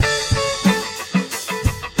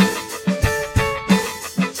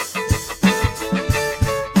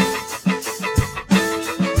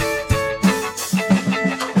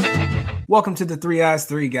Welcome to the Three Eyes,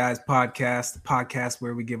 Three Guys podcast, the podcast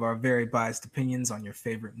where we give our very biased opinions on your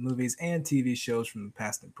favorite movies and TV shows from the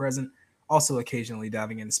past and present, also occasionally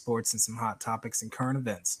diving into sports and some hot topics and current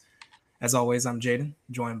events. As always, I'm Jaden,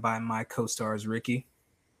 joined by my co-stars Ricky.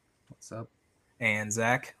 What's up? And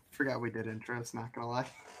Zach. Forgot we did intros, not gonna lie.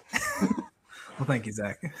 Well, thank you,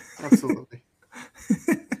 Zach. Absolutely.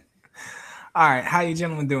 All right, how you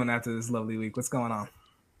gentlemen doing after this lovely week? What's going on?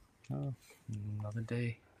 Oh, another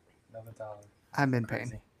day. Another dollar. I'm in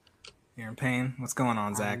pain. You're in pain? What's going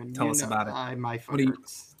on, Zach? Tell us about it. My foot What are you-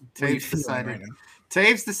 hurts. What are you Taves feeling right now?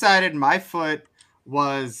 Taves decided my foot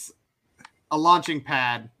was a launching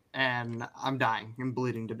pad, and I'm dying. I'm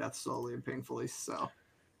bleeding to death slowly and painfully. So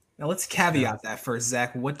Now let's caveat that first,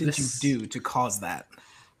 Zach. What did you do to cause that?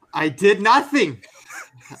 I did nothing.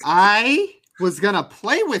 I was gonna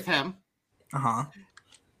play with him,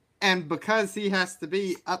 and because he has to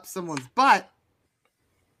be up someone's butt,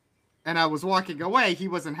 and I was walking away, he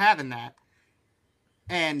wasn't having that.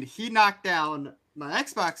 And he knocked down my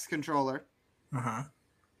Xbox controller.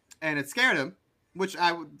 And it scared him, which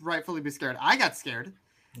I would rightfully be scared. I got scared.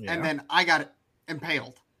 Yeah. And then I got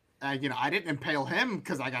impaled. I didn't impale him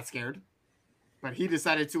because I got scared. But he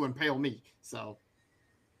decided to impale me. So,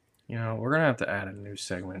 we're going to have to add a new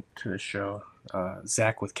segment to the show.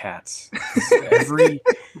 Zach with cats.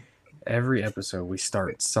 Every episode, we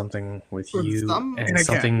start something with you and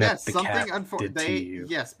something that the cat did to you.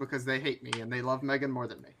 Yes, because they hate me and they love Megan more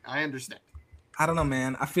than me. I understand. I don't know,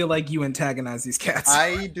 man. I feel like you antagonize these cats.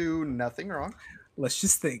 I do nothing wrong. Let's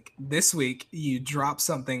just think. This week, you dropped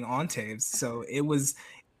something on Taves, so it was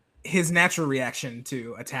his natural reaction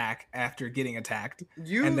to attack after getting attacked.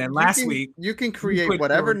 And then last week, you can create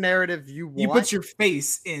whatever narrative you want. You put your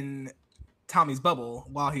face in Tommy's bubble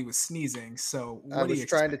while he was sneezing. So I was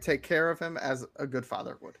trying to take care of him as a good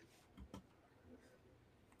father would.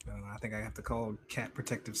 I think I have to call Cat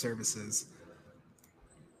Protective Services.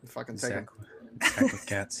 Fucking take him. Zach with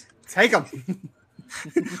cats. Take him.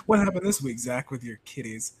 What happened this week, Zach, with your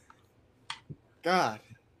kitties? God.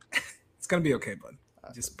 It's going to be okay, bud.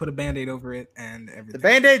 Just put a Band-Aid over it and everything. The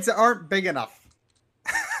Band-Aids aren't big enough.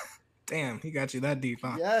 Damn, he got you that deep,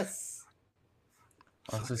 huh? Yes.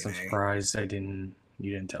 Honestly, I'm surprised you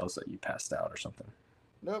didn't tell us that you passed out or something.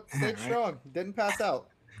 Nope, stayed strong. Didn't pass out.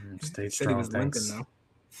 Stayed Said strong. he was Thanks. limping,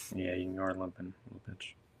 though. Yeah, you are limping, little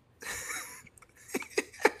bitch.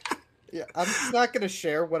 Yeah, I'm just not going to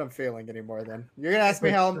share what I'm feeling anymore then. You're going to ask me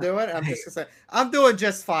how I'm doing, and I'm just going to say, I'm doing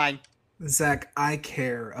just fine. Zach, I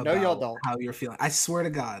care about y'all don't. How you're feeling. I swear to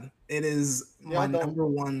God, it is my number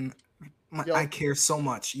one. I care so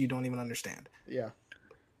much, you don't even understand. Yeah.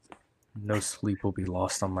 No sleep will be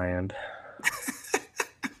lost on my end.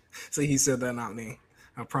 So he said that, not me.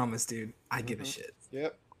 I promise, dude. I give a shit.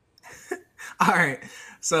 Yep. All right.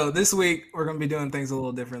 So this week, we're going to be doing things a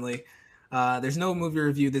little differently. There's no movie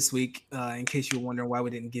review this week, in case you were wondering why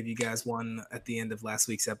we didn't give you guys one at the end of last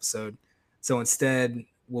week's episode. So instead,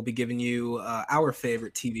 we'll be giving you our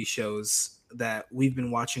favorite TV shows that we've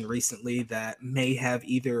been watching recently that may have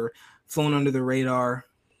either flown under the radar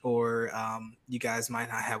or you guys might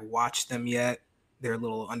not have watched them yet. They're a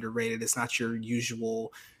little underrated. It's not your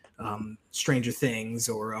usual Stranger Things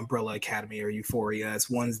or Umbrella Academy or Euphoria. It's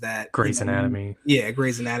ones that... Grey's Anatomy. Yeah,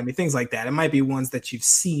 Grey's Anatomy, things like that. It might be ones that you've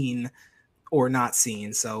seen or not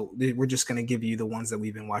seen. So we're just going to give you the ones that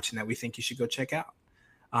we've been watching that we think you should go check out.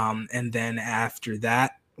 And then after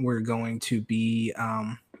that, we're going to be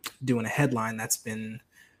doing a headline that's been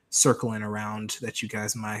circling around that you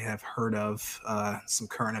guys might have heard of, some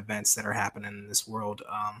current events that are happening in this world.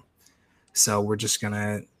 So we're just going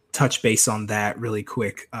to touch base on that really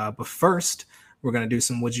quick. But first, we're going to do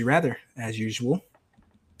some Would You Rather, as usual.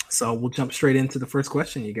 So we'll jump straight into the first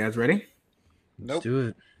question. You guys ready? Nope. Let's do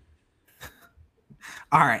it.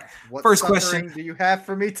 All right. What first question do you have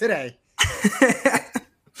for me today?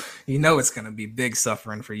 You know it's going to be big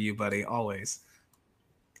suffering for you, buddy, always.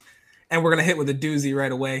 And we're going to hit with a doozy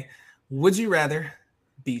right away. Would you rather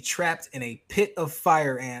be trapped in a pit of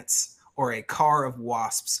fire ants or a car of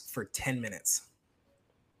wasps for 10 minutes?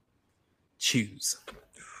 Choose.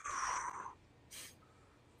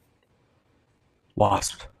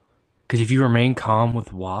 Wasp. Because if you remain calm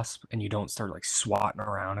with wasp and you don't start like swatting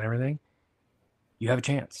around and everything, you have a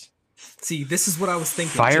chance. See, this is what I was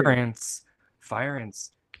thinking. Fire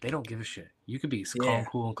ants, they don't give a shit. You could be calm,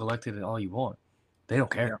 cool, and collected and all you want. They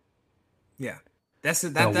don't care. Yeah. That's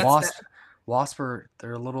it. Wasp are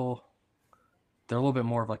they're a little bit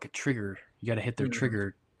more of like a trigger. You got to hit their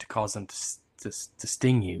trigger to cause them to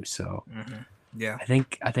sting you. So yeah, I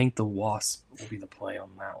think the wasp will be the play on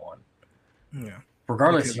that one. Yeah.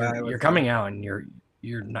 Regardless, you're coming out and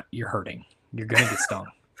you're hurting. You're gonna get stung.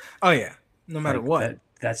 Oh yeah, no matter what.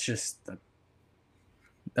 That's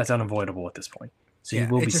unavoidable at this point. So yeah, you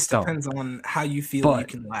will it be just stung. depends on how you feel you But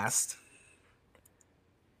can last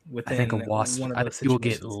I think within one of I those think you will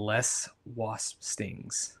get situations less wasp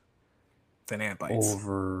stings than ant bites.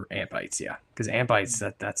 over ant bites. Yeah, because ant bites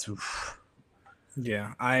that's. Oof.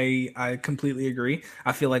 Yeah, I completely agree.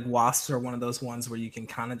 I feel like wasps are one of those ones where you can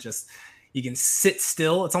kind of just you can sit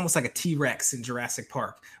still. It's almost like a T-Rex in Jurassic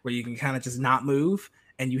Park where you can kind of just not move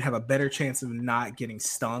and you have a better chance of not getting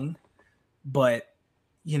stung. But,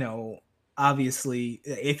 you know, obviously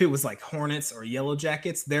if it was like hornets or yellow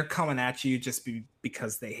jackets, they're coming at you just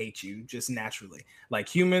because they hate you just naturally. Like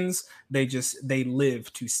humans, they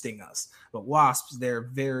live to sting us. But wasps, they're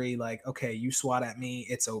very like, okay, you swat at me,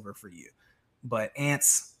 it's over for you. But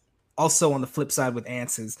ants, also on the flip side with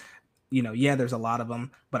ants is, yeah, there's a lot of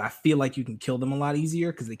them, but I feel like you can kill them a lot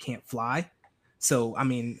easier because they can't fly. So, I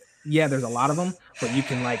mean, yeah, there's a lot of them, but you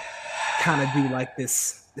can like kind of do like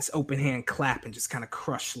this open hand clap and just kind of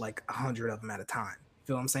crush like 100 of them at a time. You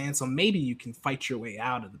feel what I'm saying? So maybe you can fight your way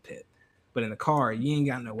out of the pit, but in the car, you ain't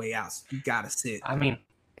got no way out. So you gotta sit. I mean,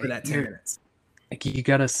 for that 10 minutes. Like you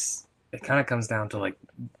gotta. It kind of comes down to like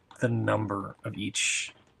the number of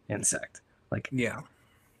each insect. Like, yeah,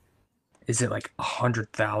 is it like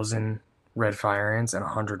 100,000 red fire ants and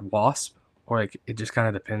 100 wasp, or like it just kind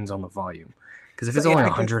of depends on the volume? Because if it's only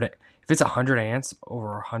 100, if it's 100 ants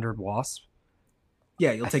over 100 wasp,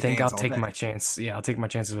 yeah, you'll take. I'll take my chance. Yeah, I'll take my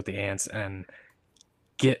chances with the ants and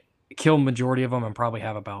kill majority of them and probably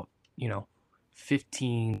have about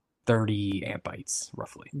 15, 30 ant bites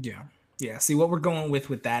roughly. Yeah. See, what we're going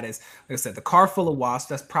with that is, like I said, the car full of wasps,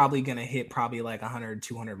 that's probably going to hit probably like 100,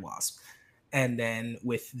 200 wasps. And then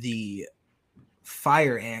with the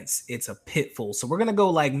fire ants, it's a pit full. So we're going to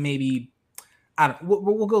go like maybe,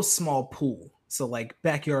 we'll go small pool. So like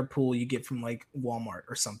backyard pool you get from like Walmart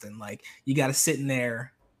or something. Like you got to sit in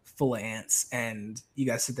there full of ants and you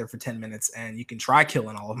got to sit there for 10 minutes and you can try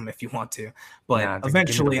killing all of them if you want to. But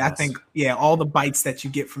eventually, I think, all the bites that you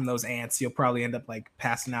get from those ants, you'll probably end up like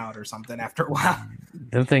passing out or something after a while.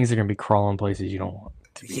 Them things are going to be crawling places you don't want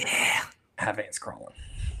to be. Yeah. Have ants crawling.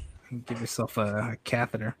 Give yourself a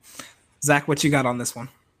catheter. Zach, what you got on this one?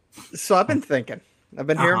 So I've been thinking. I've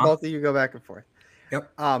been hearing both of you go back and forth.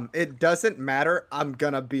 Yep. It doesn't matter. I'm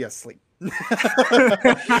going to be asleep.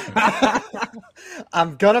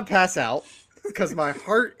 I'm gonna pass out because my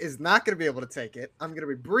heart is not gonna be able to take it. I'm gonna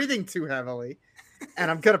be breathing too heavily,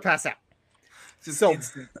 and I'm gonna pass out. So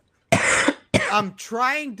I'm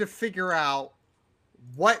trying to figure out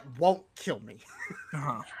what won't kill me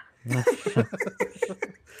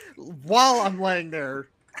while I'm laying there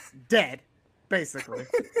dead. Basically,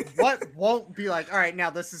 what won't be like? All right,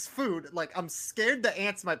 now this is food. Like I'm scared the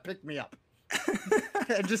ants might pick me up.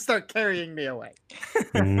 And just start carrying me away.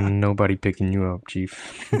 Nobody picking you up,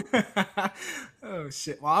 Chief. Oh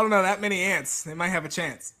shit! Well, I don't know that many ants. They might have a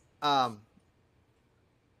chance. But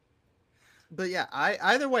yeah,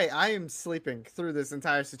 either way, I am sleeping through this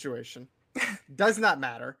entire situation. Does not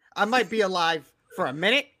matter. I might be alive for a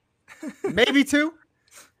minute, maybe two.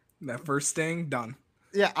 That first sting done.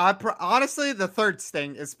 Yeah, honestly, the third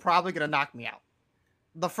sting is probably gonna knock me out.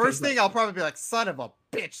 The first thing I'll probably be like, "Son of a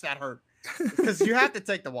bitch, that hurt." Because you have to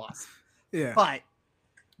take the wasp. Yeah. But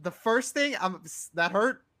the first thing that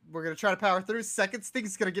hurt, we're gonna try to power through. Second thing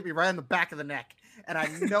is gonna get me right in the back of the neck, and I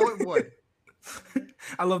know it would.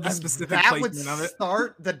 I love the specific that would placement of it.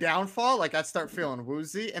 Start the downfall. Like I'd start feeling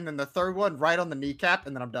woozy, and then the third one right on the kneecap,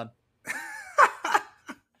 and then I'm done.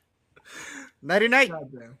 Nighty night.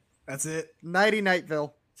 That's it. Nighty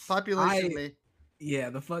nightville. Population me.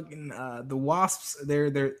 Yeah, the fucking the wasps,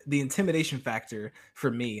 they're the intimidation factor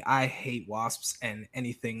for me. I hate wasps and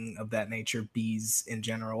anything of that nature, bees in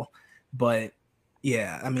general. But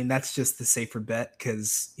yeah, I mean that's just the safer bet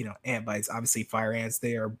because ant bites, obviously fire ants,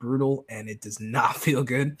 they are brutal and it does not feel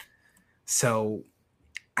good. So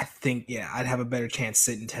I think I'd have a better chance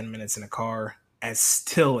sitting 10 minutes in a car as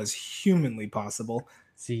still as humanly possible.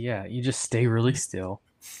 See, you just stay really still.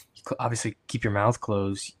 You obviously keep your mouth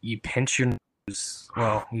closed. You pinch your nose.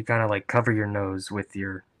 Well, you kind of like cover your nose with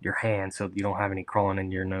your hand so you don't have any crawling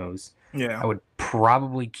in your nose. Yeah. I would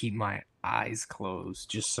probably keep my eyes closed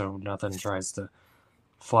just so nothing tries to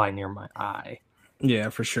fly near my eye. Yeah,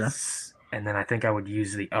 for sure. And then I think I would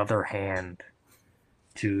use the other hand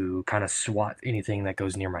to kind of swat anything that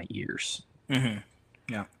goes near my ears. Mm-hmm.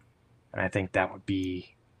 Yeah. And I think that would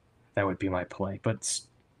be my play. But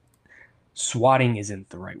swatting isn't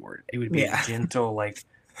the right word. It would be a gentle, like,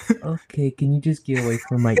 Okay, can you just get away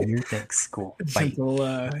from my ear? Thanks, cool. Bye.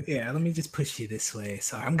 Gentle, yeah, let me just push you this way.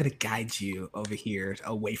 So I'm gonna guide you over here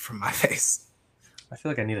away from my face. I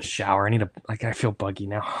feel like I need a shower. I feel buggy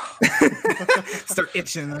now. Start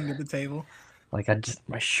itching under the table. Like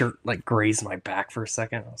my shirt like grazed my back for a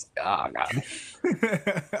second. I was like, oh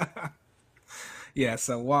god. Yeah,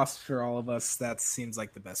 so Wasp for all of us, that seems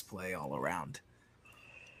like the best play all around.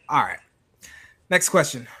 All right. Next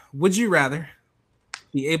question. Would you rather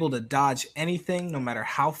be able to dodge anything no matter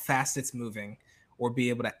how fast it's moving, or be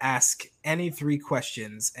able to ask any 3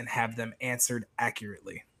 questions and have them answered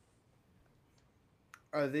accurately?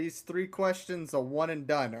 Are these 3 questions a one and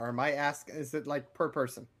done, or am I asking? Is it like per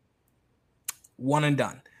person? One and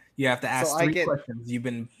done. You have to ask 3 questions you've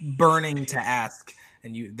been burning to ask,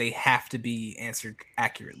 and they have to be answered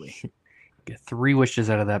accurately. Get 3 wishes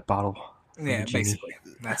out of that bottle. Yeah, basically.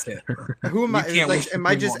 That's it. Who am I? Like, am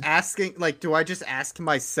I just asking? Like, do I just ask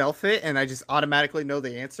myself it, and I just automatically know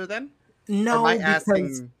the answer then? No, or am I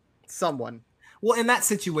asking someone? Well, in that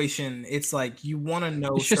situation, it's like you want to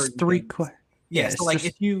know. It's just 3 questions. Yeah, so like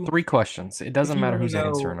if you 3 questions, it doesn't matter who's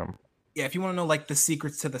answering them. Yeah, if you want to know like the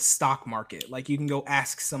secrets to the stock market, like you can go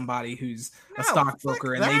ask somebody who's a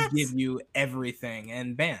stockbroker and they give you everything,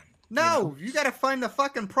 and bam. No, you got to find the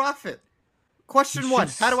fucking profit. Question 1: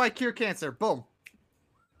 how do I cure cancer? Boom.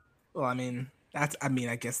 Well,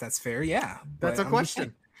 I guess that's fair. Yeah, that's a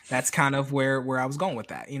question. That's kind of where I was going with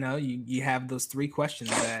that. You have those 3 questions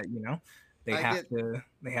that they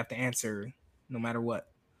have to answer no matter what.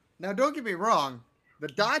 Now, don't get me wrong. The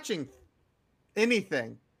dodging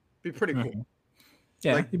anything be pretty cool. Mm-hmm.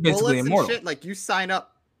 Yeah, like you're basically bullets immortal. And shit. Like you sign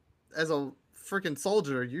up as a freaking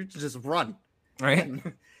soldier, you just run. Right?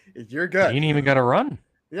 You're good. You ain't even got to run.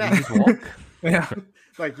 Yeah. You just walk. Yeah.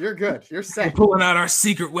 Like you're good. You're set. We're pulling out our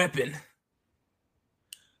secret weapon.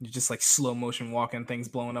 You're just like slow motion walking, things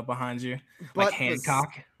blowing up behind you, like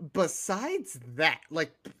Hancock. Besides that,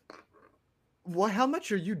 like, how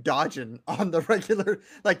much are you dodging on the regular,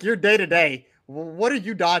 like your day to day? What are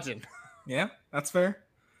you dodging? Yeah, that's fair.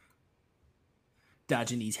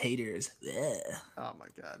 Dodging these haters. Ugh. Oh my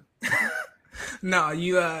god. No,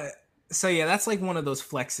 you so yeah, that's like one of those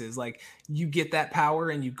flexes. Like you get that power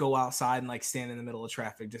and you go outside and like stand in the middle of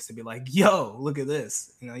traffic just to be like, yo, look at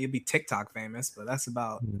this. You'll be TikTok famous, but that's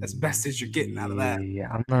about as best as you're getting out of that.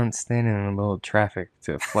 Yeah, I'm not standing in the middle of traffic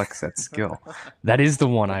to flex that skill. That is the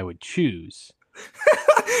one I would choose.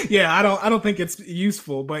 Yeah, I don't think it's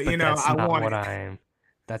useful, but that's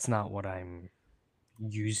not what I'm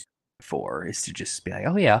used for, is to just be like,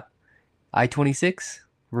 oh yeah, I-26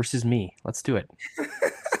 versus me. Let's do it.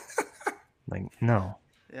 Like, no.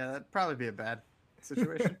 Yeah, that'd probably be a bad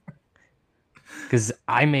situation. Because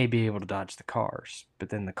I may be able to dodge the cars, but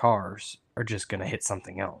then the cars are just going to hit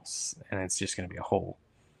something else, and it's just going to be a whole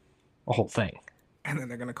thing. And then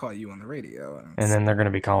they're going to call you on the radio. And then they're going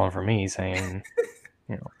to be calling for me saying,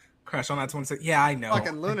 crash on that 26. Yeah, I know.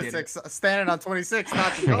 Fucking lunatics standing on 26,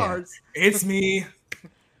 not the cars. It's me.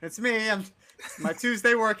 It's me. My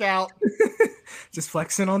Tuesday workout. Just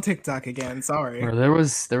flexing on TikTok again. Sorry. Or there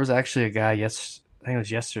was actually a guy, I think it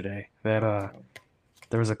was yesterday, that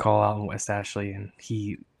there was a call out in West Ashley, and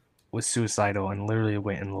he was suicidal and literally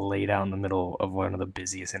went and laid out in the middle of one of the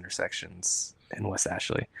busiest intersections in West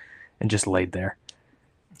Ashley and just laid there.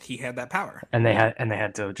 He had that power. And they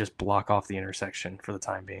had to just block off the intersection for the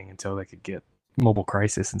time being until they could get mobile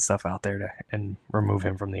crisis and stuff out there and remove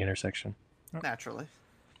him from the intersection. Naturally.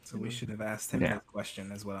 So we should have asked him that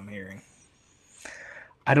question, is what I'm hearing.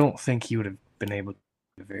 I don't think he would have been able to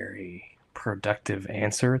give a very productive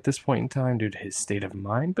answer at this point in time due to his state of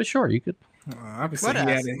mind, but sure, you could. Obviously,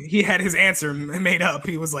 he had his answer made up.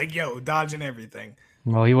 He was like, yo, dodging everything.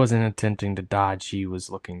 Well, he wasn't attempting to dodge. He was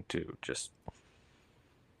looking to just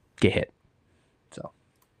get hit. So.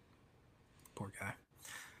 Poor guy.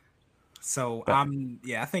 So,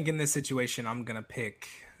 I think in this situation, I'm going to pick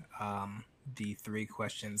the 3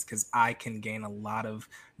 questions because I can gain a lot of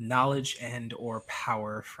knowledge and or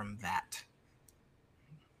power from that.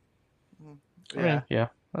 Yeah,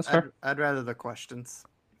 that's fair. I'd rather the questions.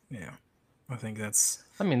 Yeah, I think that's.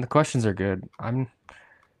 I mean, the questions are good.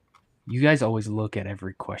 You guys always look at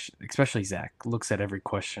every question, especially Zach looks at every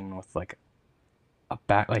question with like a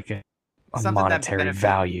monetary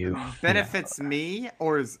value. Benefits me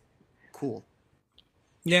or is cool.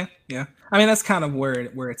 Yeah. I mean, that's kind of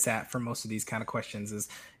where it's at for most of these kind of questions.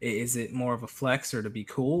 Is it more of a flex or to be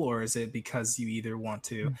cool, or is it because you either want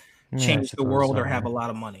to change the world or have a lot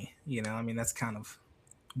of money? I mean, that's kind of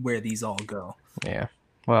where these all go. Yeah.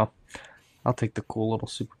 Well, I'll take the cool little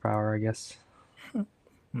superpower, I guess.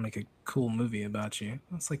 Make a cool movie about you.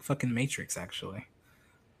 It's like fucking Matrix, actually.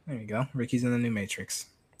 There you go. Ricky's in the new Matrix.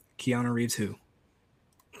 Keanu Reeves who?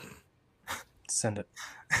 Send it.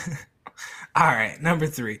 All right, number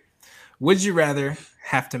 3. Would you rather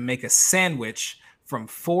have to make a sandwich from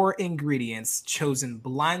 4 ingredients chosen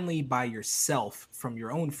blindly by yourself from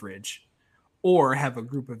your own fridge, or have a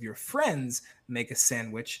group of your friends make a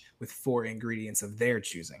sandwich with 4 ingredients of their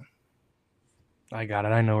choosing? I got it.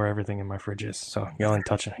 I know where everything in my fridge is, so you only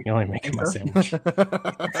touch it. You only making my sandwich.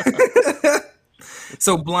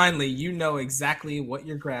 So blindly, you know exactly what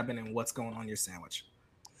you're grabbing and what's going on your sandwich.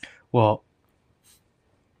 Well,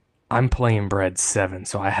 I'm playing bread 7,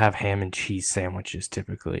 so I have ham and cheese sandwiches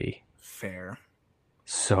typically. Fair.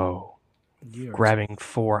 So grabbing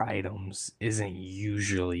 4 items isn't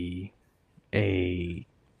usually a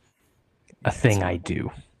thing I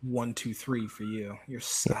do. 1, 2, 3 for you.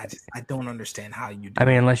 I don't understand how you do. I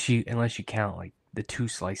mean, unless you count like the 2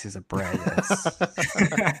 slices of bread.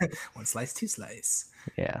 1 slice, 2 slice.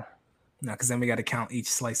 Yeah. No, because then we got to count each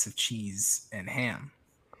slice of cheese and ham.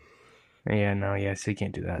 Yeah, no, yeah, so you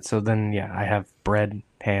can't do that. So then, yeah, I have bread,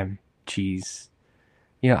 ham, cheese.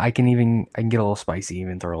 You know, I can get a little spicy,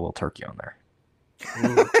 even throw a little turkey on there.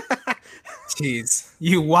 Jeez,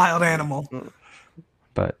 you wild animal.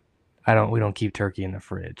 But we don't keep turkey in the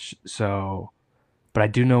fridge. So, but I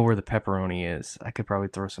do know where the pepperoni is. I could probably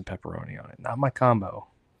throw some pepperoni on it. Not my combo,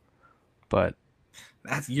 but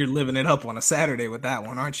you're living it up on a Saturday with that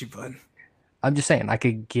one, aren't you, bud? I'm just saying I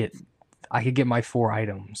could get my 4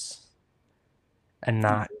 items and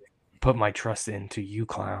not put my trust into you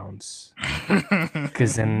clowns,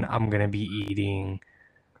 because then I'm gonna be eating.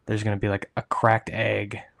 There's gonna be like a cracked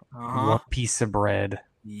egg, 1 piece of bread.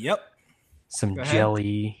 Yep. Some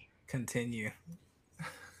jelly. Continue.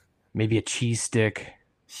 Maybe a cheese stick.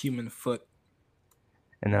 Human foot.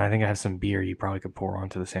 And then I think I have some beer you probably could pour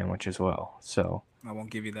onto the sandwich as well. So I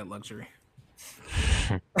won't give you that luxury.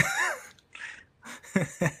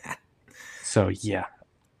 So yeah,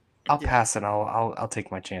 I'll pass and I'll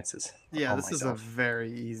take my chances. Yeah, this is a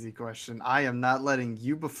very easy question. I am not letting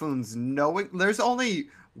you buffoons knowing. There's only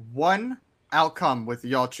one outcome with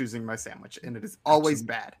y'all choosing my sandwich, and it is always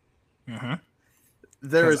bad. Mm-hmm.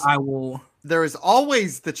 There is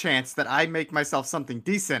always the chance that I make myself something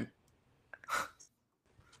decent.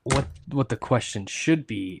 What the question should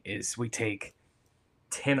be is we take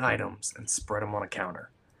 10 items and spread them on a counter.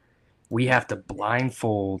 We have to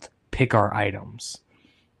blindfold pick our items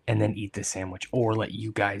and then eat the sandwich, or let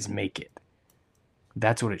you guys make it.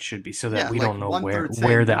 That's what it should be, so that we don't know where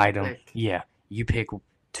the item. Yeah, you pick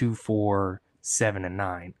 2, 4, 7, and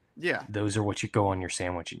 9. Yeah, those are what you go on your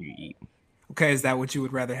sandwich and you eat. Okay, is that what you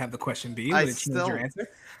would rather have the question be? Would it change your answer?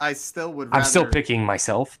 I still would. I'm still picking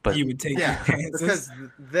myself, but you would take your chances? Because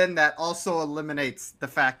then that also eliminates the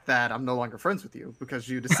fact that I'm no longer friends with you because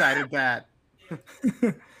you decided that.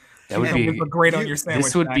 That would be great on your sandwich.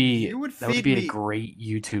 This would be a great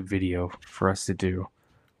YouTube video for us to do.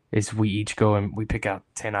 Is we each go and we pick out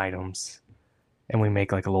 10 items, and we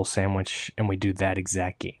make like a little sandwich, and we do that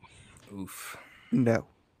exact game. Oof. No.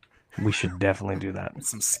 We should definitely do that.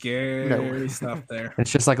 Some scary stuff there. It's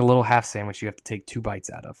just like a little half sandwich you have to take 2 bites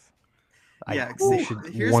out of. Yeah, we should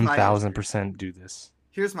 1000% do this.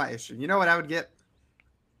 Here's my issue. You know what I would get?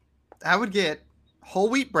 I would get whole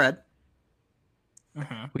wheat bread.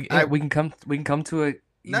 We can come to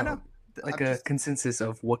a consensus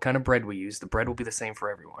of what kind of bread we use. The bread will be the same for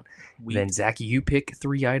everyone. Then Zachy, you pick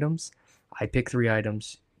 3 items. I pick 3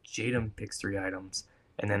 items. Jaden picks 3 items,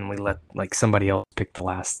 and then we let like somebody else pick the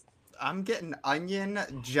last. I'm getting onion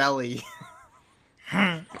jelly.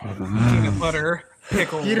 Peanut butter,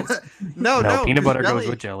 pickles. No, peanut butter goes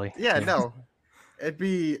with jelly. Yeah, no. It'd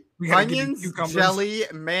be onions, jelly,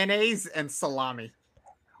 mayonnaise, and salami.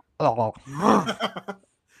 Oh.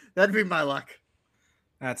 That'd be my luck.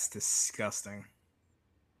 That's disgusting.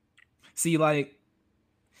 See, like,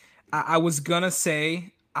 I was gonna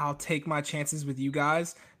say I'll take my chances with you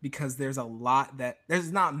guys because there's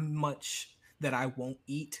not much that I won't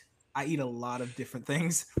eat. I eat a lot of different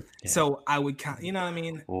things. Yeah. So I would count, you know what I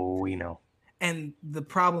mean? Oh, we know. And the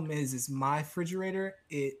problem is my refrigerator,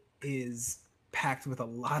 it is packed with a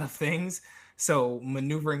lot of things. So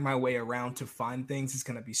maneuvering my way around to find things is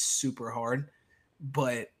going to be super hard.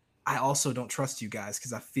 But I also don't trust you guys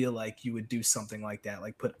because I feel like you would do something like that,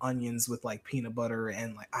 like put onions with like peanut butter,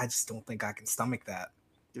 and like I just don't think I can stomach that.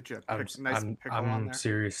 I'm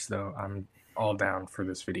serious though. I'm all down for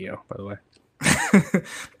this video, by the way.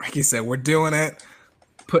 Like you said, we're doing it,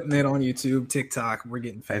 putting it on YouTube, TikTok. We're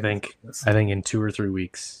getting famous. I think in 2 or 3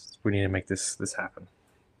 weeks we need to make this happen.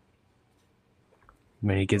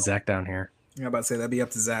 We need to get Zach down here. I'm about to say that'd be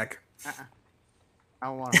up to Zach. I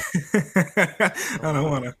don't want to. I don't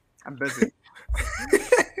want to. I'm busy.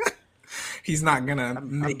 He's not gonna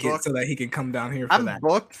make it so that he can come down here for that. I'm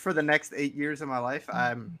booked for the next 8 years of my life.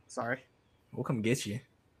 I'm sorry. We'll come get you.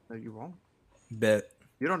 No, you won't. Bet.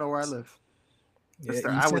 You don't know where I live.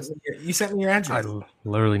 Yeah, you sent me your address. I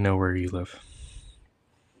literally know where you live.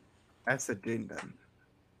 That's a ding then.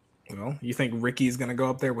 Well, you think Ricky's gonna go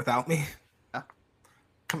up there without me? Yeah.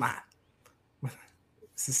 Come on.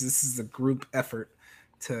 This is a group effort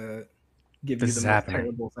to give This you is the most happening.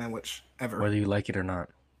 terrible sandwich ever. Whether you like it or not.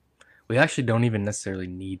 We actually don't even necessarily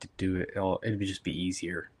need to do it. It would just be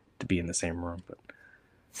easier to be in the same room, but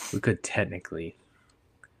we could technically.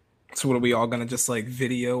 So what are we all gonna just like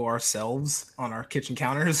video ourselves on our kitchen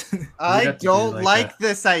counters? I don't like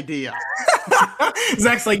this idea.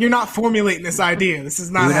 Zach's like, you're not formulating this idea. This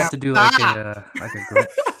is not. We would have to do like a group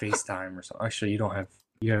FaceTime or something. Actually,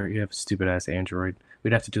 you have a stupid ass Android.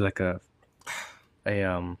 We'd have to do like a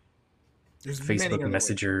Facebook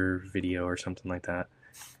Messenger video or something like that,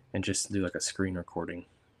 and just do like a screen recording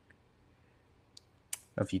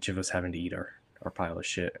of each of us having to eat our pile of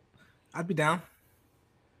shit. I'd be down.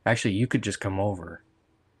 Actually, you could just come over.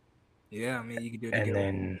 Yeah, I mean, you could do it and together.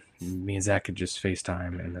 then me and Zach could just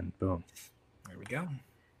FaceTime, and then boom. There we go.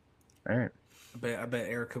 All right. I bet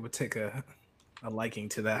Erica would take a liking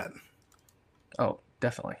to that. Oh,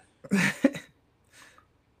 definitely.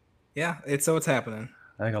 Yeah, it's happening.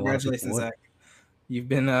 I think a lot of people Congratulations, would. Zach.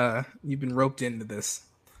 You've been roped into this.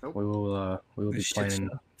 We will be planning.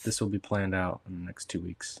 This will be planned out in the next 2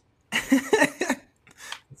 weeks.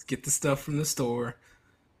 Let's get the stuff from the store.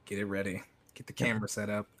 Get it ready. Get the camera set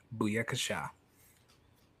up. Booyakasha.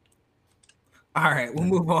 All right, we'll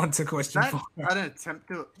move on to question 4. An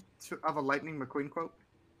attempt of a Lightning McQueen quote?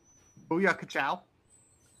 Booyakasha.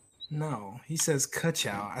 No, he says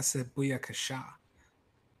ka-chow. I said booyakasha.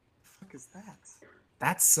 What the fuck is that?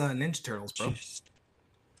 That's Ninja Turtles, bro.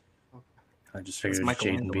 I just figured it's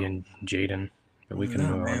Jaden being Jaden, but we can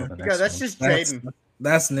move on to the next one. That's just Jaden.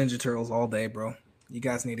 That's Ninja Turtles all day, bro. You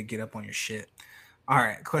guys need to get up on your shit. All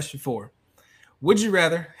right, question 4. Would you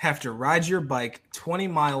rather have to ride your bike 20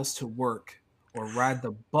 miles to work or ride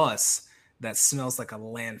the bus that smells like a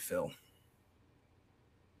landfill?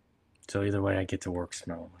 So either way, I get to work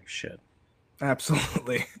smelling like shit.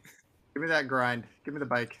 Absolutely. Give me that grind. Give me the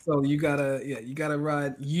bike. So you gotta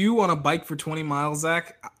ride on a bike for 20 miles,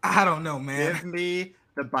 Zach. I don't know, man. Give me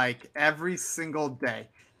the bike every single day.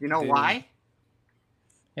 You know why?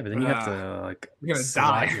 Yeah, but then you have to you're gonna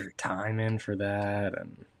slot die. your time in for that,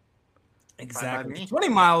 and exactly 20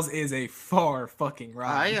 miles is a far fucking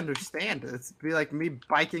ride. I understand. It's be like me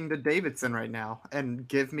biking to Davidson right now, and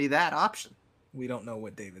give me that option. We don't know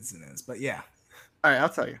what Davidson is, but yeah. All right, I'll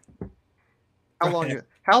tell you.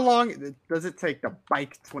 How long does it take to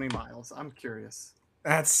bike 20 miles? I'm curious.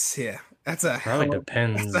 That's a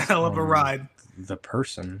depends. That's a hell of a ride. The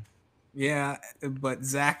person. Yeah, but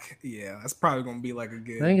Zach, that's probably gonna be like a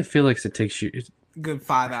good. I think it feels like it takes you good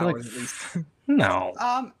 5 hours at least. No.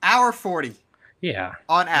 Hour 40. Yeah.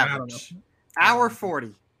 On average. Hour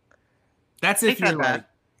 40. That's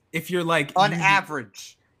if you're like on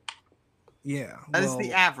average. Yeah. That is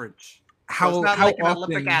the average. How so it's not how like often, an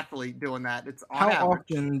Olympic athlete doing that. It's on average. How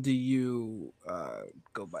often do you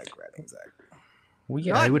go bike riding, Zach? Well,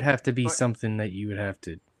 yeah, it would have to be something that you would have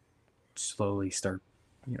to slowly start,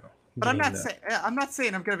 But I'm not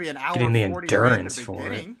saying I'm going to be an hour. Getting the 40 endurance at the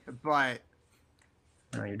for it. But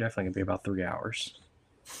no, you're definitely going to be about 3 hours.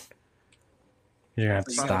 You're going to have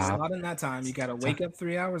to stop. Not in that time. You got to wake up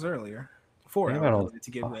 3 hours earlier, 4 hours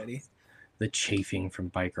to get ready. The chafing from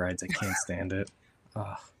bike rides, I can't stand it.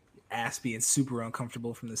 Ugh. Ass being super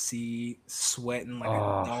uncomfortable from the seat, sweating like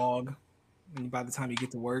a dog. And by the time you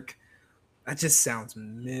get to work, that just sounds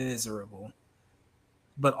miserable.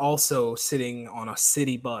 But also sitting on a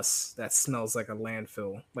city bus that smells like a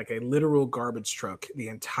landfill, like a literal garbage truck the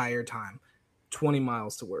entire time, 20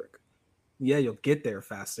 miles to work. Yeah, you'll get there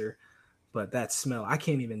faster, but that smell, I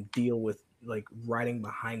can't even deal with like riding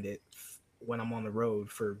behind it when I'm on the road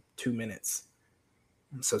for 2 minutes.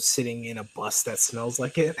 So sitting in a bus that smells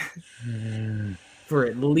like it for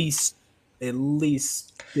at least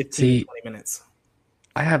 15, 20 minutes.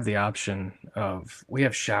 I have the option of, we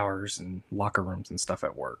have showers and locker rooms and stuff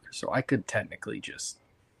at work. So I could technically just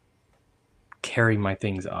carry my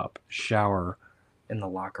things up, shower in the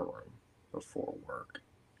locker room before work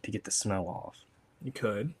to get the smell off. You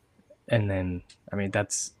could. And then, I mean,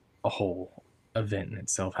 that's a whole event in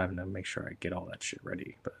itself, having to make sure I get all that shit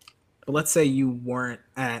ready. But let's say you weren't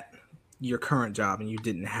at your current job and you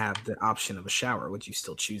didn't have the option of a shower. Would you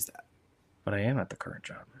still choose that? But I am at the current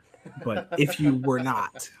job. But if you were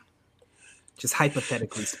not, Just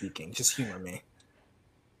hypothetically speaking, just humor me.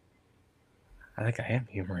 I think I am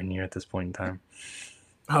humoring you at this point in time.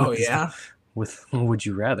 Oh, yeah? With Would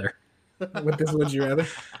You Rather. With this Would You Rather?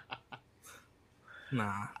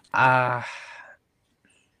 Nah. I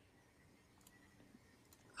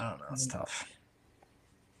don't know. It's tough.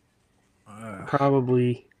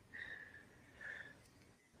 Probably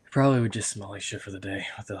would just smell like shit for the day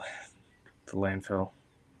with the landfill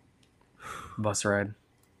bus ride.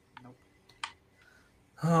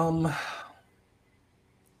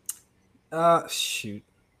 Shoot.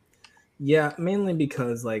 Yeah, mainly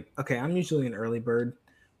because okay, I'm usually an early bird,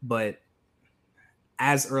 but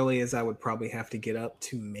as early as I would probably have to get up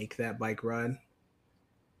to make that bike ride,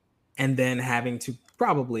 and then having to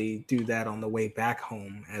probably do that on the way back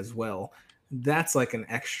home as well, that's like an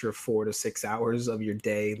extra 4 to 6 hours of your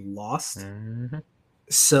day lost. Mm-hmm.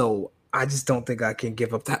 So I just don't think I can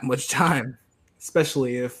give up that much time,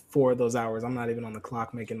 especially if 4 of those hours I'm not even on the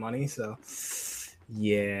clock making money. So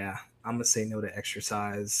yeah, I'm gonna say no to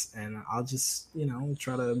exercise, and I'll just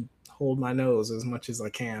try to hold my nose as much as I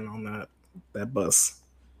can on that bus.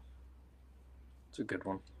 It's a good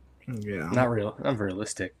one. Yeah, not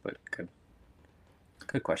realistic, but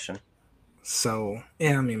good question. So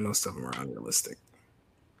yeah, I mean, most of them are unrealistic.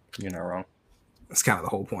 You're not wrong. That's kind of the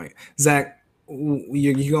whole point. Zach,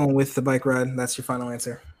 you going with the bike ride? That's your final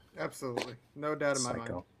answer? Absolutely, no doubt in my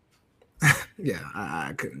mind. Yeah,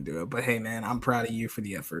 I couldn't do it, but hey, man, I'm proud of you for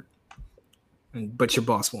the effort. But your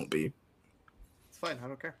boss won't be. It's fine. I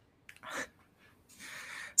don't care.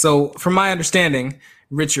 So, from my understanding,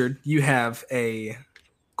 Richard, you have a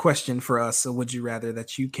question for us. So, would you rather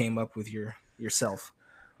that you came up with yourself?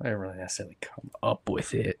 I didn't really necessarily come up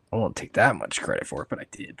with it. I won't take that much credit for it, but I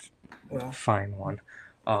did find one.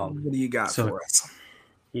 What do you got for us?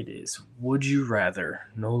 It is, would you rather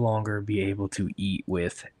no longer be able to eat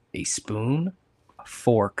with a spoon, a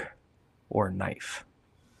fork, or a knife?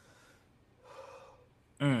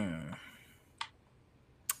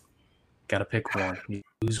 Gotta pick one. You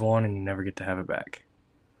lose one and you never get to have it back.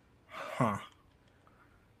 Huh.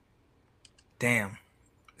 Damn.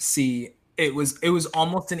 See, it was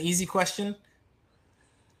almost an easy question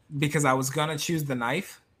because I was gonna choose the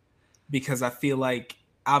knife because I feel like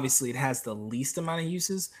obviously it has the least amount of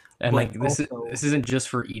uses. And like this isn't just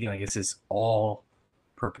for eating, like this is all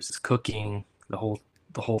purposes. Cooking, the whole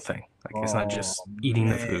thing. Like it's not just eating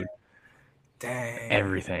the food. Dang.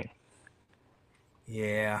 Everything.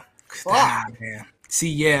 Yeah. Man.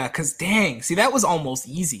 See, that was almost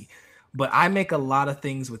easy. But I make a lot of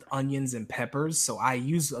things with onions and peppers, so I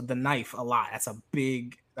use the knife a lot. That's a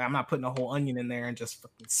big. I'm not putting a whole onion in there and just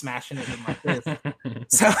smashing it with my fist.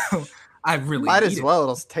 So I really might as well.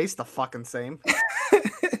 It'll taste the fucking same.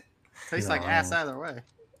 Tastes like ass either way.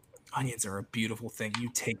 Onions are a beautiful thing. You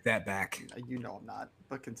take that back. You know I'm not,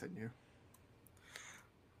 but continue.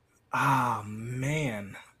 Ah,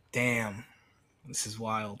 man. Damn. This is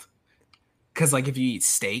wild. Because, if you eat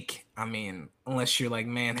steak, I mean, unless you're,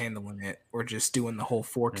 manhandling it or just doing the whole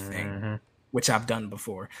fork thing, which I've done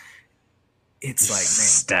before, it's just man.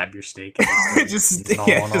 Stab your steak. just on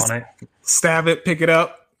it. Stab it, pick it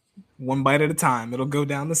up, one bite at a time. It'll go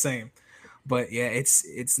down the same. But, yeah,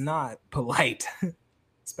 it's not polite,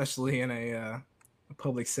 especially in a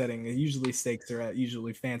public setting. Usually steaks are at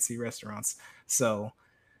fancy restaurants. So,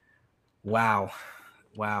 wow.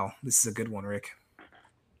 This is a good one, Rick.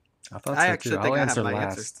 I actually think I have my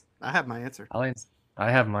answer. I have my answer. I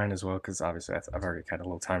have mine as well because obviously I've already had a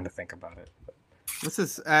little time to think about it. But... This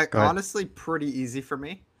is honestly pretty easy for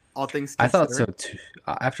me. All things considered. I thought so too.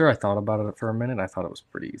 After I thought about it for a minute, I thought it was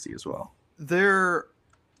pretty easy as well.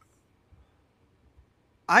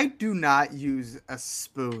 I do not use a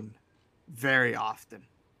spoon very often,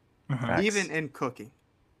 even in cooking.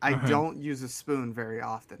 I don't use a spoon very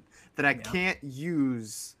often. That I can't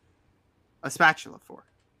use a spatula for.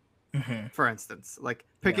 For instance, like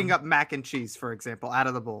picking up mac and cheese, for example, out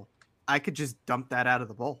of the bowl. I could just dump that out of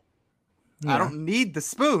the bowl. I don't need the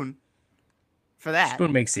spoon for that.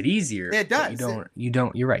 Spoon makes it easier. It does. You're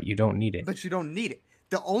right. You don't need it. But you don't need it.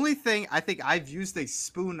 The only thing I think I've used a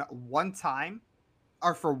spoon one time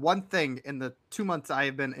or for one thing in the 2 months I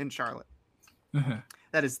have been in Charlotte.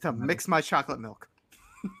 That is to mix my chocolate milk.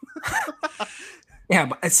 Yeah,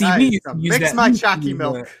 but see, we used to mix my chalky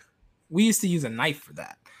milk. We used to use a knife for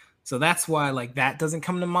that. So that's why that doesn't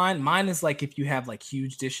come to mind. Mine is if you have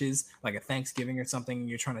huge dishes, like a Thanksgiving or something, and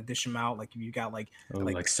you're trying to dish them out. If you got like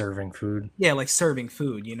serving food. Yeah, serving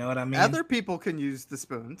food. You know what I mean? Other people can use the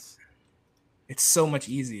spoons. It's so much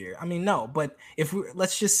easier. I mean, no, but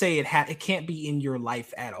let's just say it can't be in your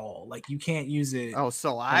life at all. Like you can't use it. Oh,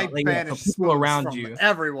 so I for banish people around from you.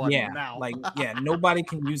 everyone Yeah, now. Nobody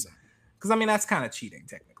can use them. Because I mean, that's kind of cheating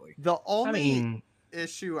technically. The only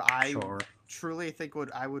issue I truly think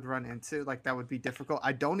I would run into, like that would be difficult.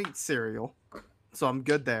 I don't eat cereal, so I'm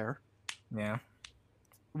good there. Yeah,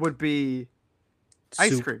 would be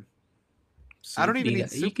ice cream. I don't even eat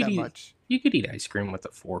soup that much. You could eat ice cream with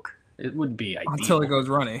a fork. It would be ideal. Until it goes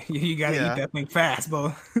runny. You gotta eat that thing fast,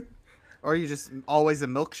 bro. Or you just always a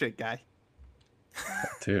milkshake guy. That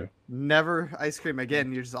too. Never ice cream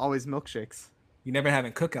again. You're just always milkshakes. You never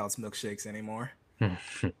having Cookouts milkshakes anymore.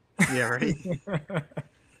 Yeah, right.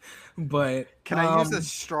 But can I use a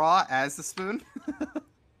straw as the spoon?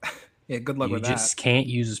 Yeah, good luck with that. You just can't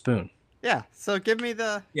use a spoon. Yeah, so give me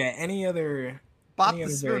the any other bop the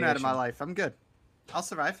spoon out of my life. I'm good. I'll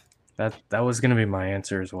survive. That was gonna be my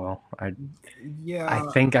answer as well. I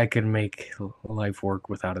think I could make life work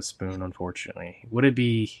without a spoon. Unfortunately, would it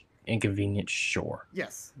be inconvenient? Sure.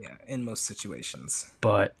 Yes. Yeah, in most situations.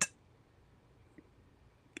 But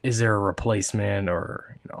is there a replacement,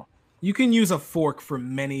 or you can use a fork for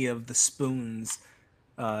many of the spoon's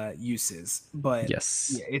uses, but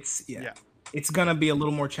yes, it's gonna be a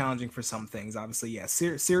little more challenging for some things. Obviously,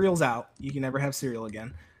 cereal's out. You can never have cereal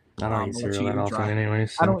again. I don't eat cereal that often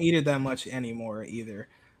anyways. So. I don't eat it that much anymore either.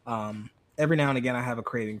 Every now and again I have a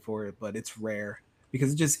craving for it, but it's rare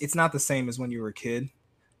because it's not the same as when you were a kid.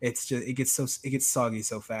 It's just it gets soggy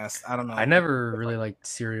so fast. I don't know. I never really liked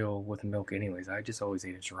cereal with milk anyways. I just always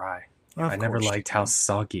ate it dry. I never liked how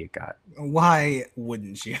soggy it got. Why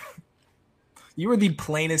wouldn't you? You were the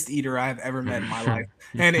plainest eater I've ever met in my life,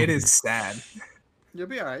 and it is sad. You'll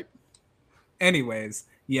be all right. Anyways,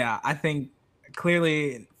 yeah, I think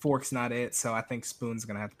clearly fork's not it, so I think spoon's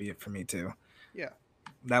gonna have to be it for me too. Yeah,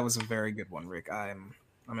 that was a very good one, Rick. I'm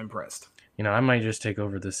impressed. I might just take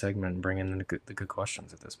over this segment and bring in the good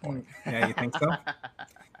questions at this point. Yeah, you think so?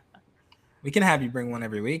 We can have you bring one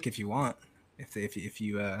every week if you want. If you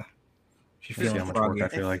feel how much work I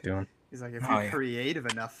feel like doing. He's like, if you're creative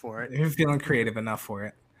enough for it. If you're feeling creative enough for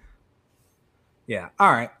it. Yeah.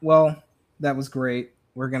 All right. Well, that was great.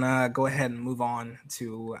 We're going to go ahead and move on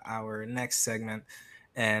to our next segment,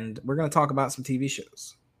 and we're going to talk about some TV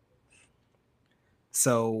shows.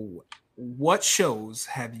 So, what shows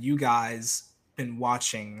have you guys been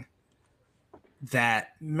watching that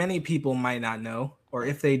many people might not know, or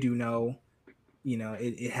if they do know,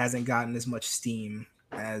 it hasn't gotten as much steam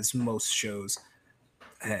as most shows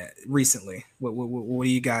recently? What are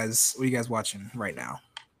you guys watching right now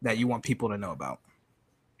that you want people to know about?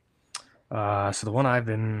 So the one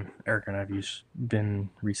Eric and I've been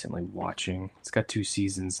recently watching, it's got 2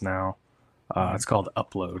 seasons now. It's called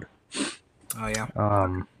Upload. Oh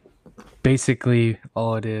yeah. Basically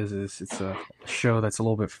all it is it's a show that's a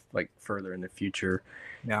little bit like further in the future.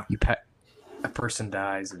 Yeah. A person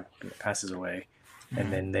dies and passes away,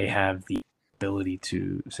 and then they have the ability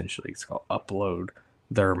to essentially, it's called upload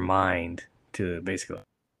their mind to basically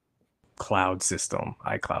iCloud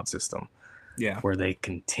system. Yeah. Where they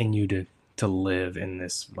continue to live in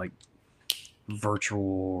this like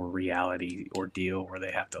virtual reality ordeal where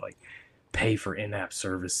they have to like pay for in-app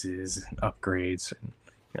services, upgrades, and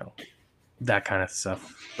that kind of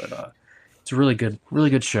stuff. But it's a really good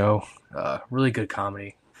show, really good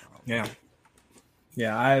comedy. Yeah,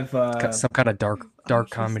 I've got some kind of dark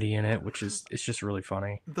comedy in it, it's just really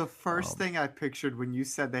funny. The first thing I pictured when you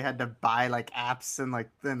said they had to buy like apps and like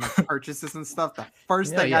purchases and stuff, the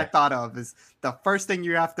first thing I thought of is the first thing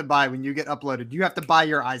you have to buy when you get uploaded. You have to buy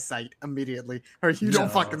your eyesight immediately, or you don't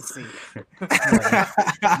fucking see.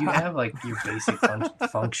 You have like your basic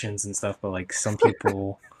functions and stuff, but like some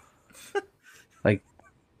people, like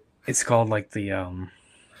it's called like they're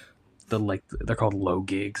called low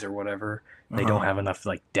gigs or whatever. They don't have enough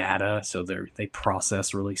like data, so they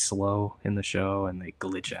process really slow in the show, and they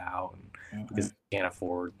glitch out because they can't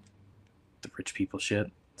afford the rich people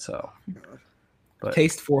shit. So, but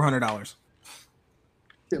taste $400.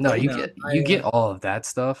 No, you get all of that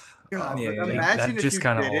stuff. Imagine that if just you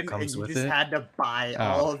kind of didn't all comes and you with just it. had to buy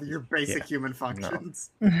all of your basic human functions.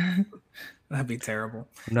 No. That'd be terrible.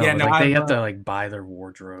 No, they have to like buy their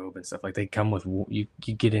wardrobe and stuff. Like they come with you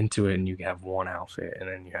get into it and you have one outfit, and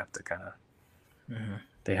then you have to kind of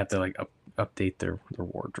they have to like update their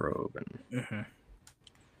wardrobe and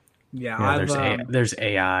there's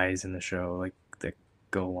AIs in the show like that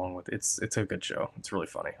go along with it. It's a good show. It's really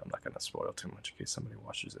funny. I'm not gonna spoil too much in case somebody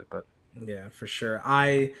watches it, but yeah, for sure.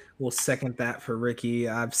 I will second that for Ricky.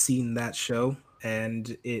 I've seen that show, and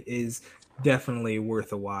it is definitely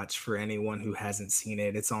worth a watch for anyone who hasn't seen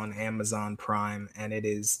it. It's on Amazon Prime, and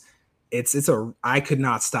I could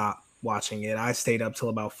not stop watching it. I stayed up till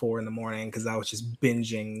about 4 a.m. because I was just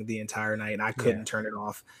binging the entire night, and I couldn't turn it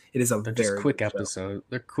off. It is They're just very quick good episodes.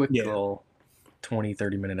 They're quick little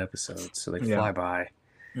 20-30 minute episodes, so they fly by.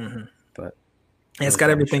 Mm-hmm. But it's got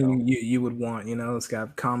everything you would want. It's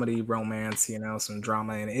got comedy, romance, some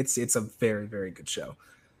drama, and it's a very, very good show.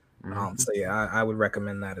 Mm-hmm. So yeah, I would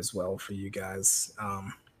recommend that as well for you guys.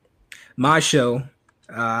 My show,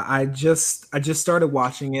 I just started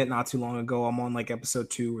watching it not too long ago. I'm on like episode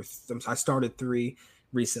 2 I started 3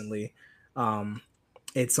 recently.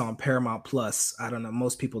 It's on Paramount Plus. I don't know.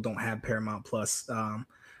 Most people don't have Paramount Plus.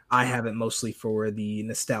 I have it mostly for the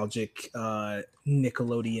nostalgic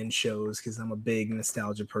Nickelodeon shows because I'm a big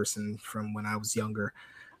nostalgia person from when I was younger.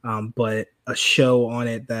 But a show on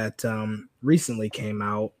it that recently came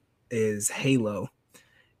out is Halo.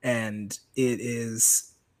 And it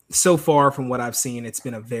is, so far from what I've seen, it's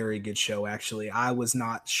been a very good show, actually. I was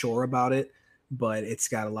not sure about it, but it's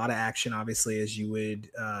got a lot of action, obviously, as you would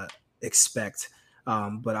expect.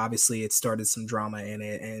 But obviously it started some drama in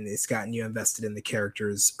it, and it's gotten you invested in the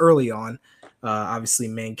characters early on. Obviously,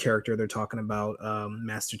 main character they're talking about,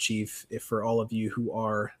 Master Chief. If for all of you who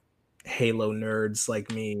are Halo nerds like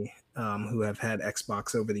me, who have had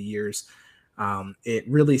Xbox over the years, it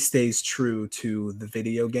really stays true to the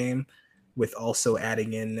video game, with also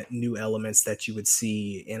adding in new elements that you would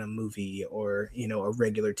see in a movie or a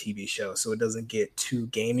regular TV show. So it doesn't get too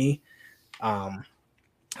gamey.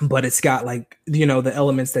 But it's got like the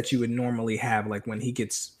elements that you would normally have, like when he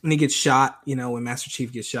gets shot, when Master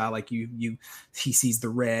Chief gets shot, like he sees the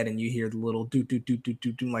red and you hear the little do do do do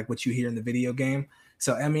do do, like what you hear in the video game.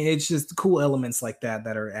 So I mean, it's just cool elements like that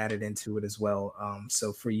are added into it as well.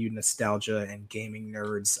 So for you nostalgia and gaming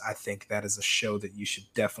nerds, I think that is a show that you should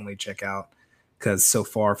definitely check out, because so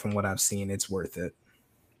far from what I've seen, it's worth it.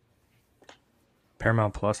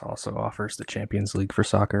 Paramount Plus also offers the Champions League for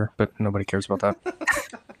soccer, but nobody cares about that.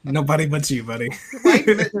 Nobody but you, buddy.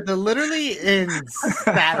 It literally ends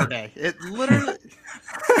Saturday. It literally.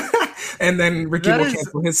 And then Ricky will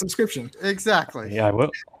cancel his subscription. Exactly. Yeah, I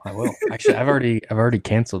will. Actually, I've already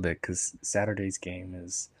canceled it because Saturday's game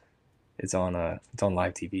it's on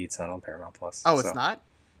live TV. It's not on Paramount Plus. Oh, it's not?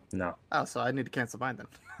 No. Oh, so I need to cancel mine then.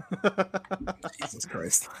 Jesus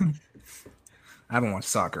Christ. I haven't watched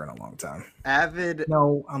soccer in a long time.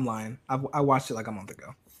 No, I'm lying. I watched it like a month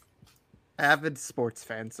ago. Avid sports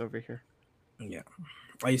fans over here. Yeah.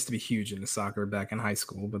 I used to be huge into soccer back in high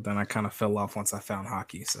school, but then I kind of fell off once I found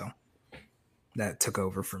hockey, so that took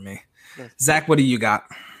over for me. Yes. Zach, what do you got?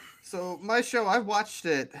 So my show, I've watched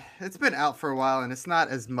it. It's been out for a while, and it's not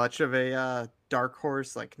as much of a dark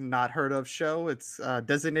horse, like not heard of show. It's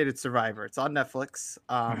Designated Survivor. It's on Netflix.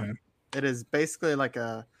 It is basically like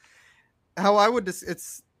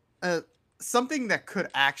it's something that could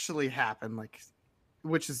actually happen,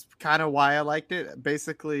 which is kind of why I liked it.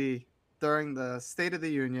 Basically, during the State of the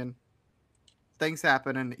Union, things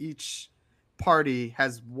happen, and each party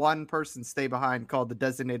has one person stay behind called the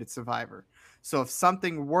Designated Survivor. So if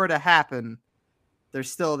something were to happen,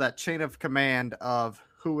 there's still that chain of command of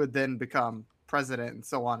who would then become president and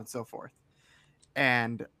so on and so forth.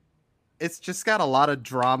 And it's just got a lot of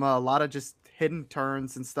drama, a lot of just hidden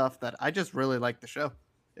turns and stuff that I just really like the show.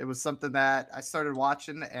 It was something that I started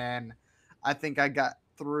watching, and I think I got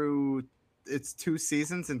through its 2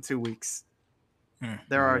 seasons in 2 weeks.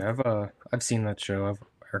 I've seen that show.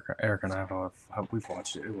 Eric and I we've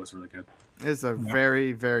watched it. It was really good. It's a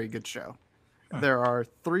very, very good show. There are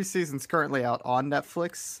 3 seasons currently out on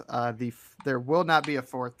Netflix. There will not be a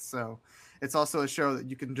 4th, so it's also a show that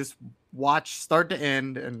you can just watch start to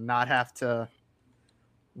end and not have to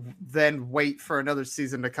then wait for another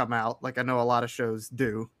season to come out, like I know a lot of shows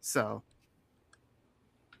do. So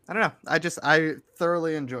I don't know. I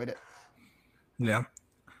thoroughly enjoyed it. Yeah.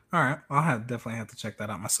 All right. I'll definitely have to check that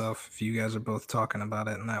out myself if you guys are both talking about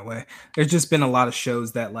it in that way. There's just been a lot of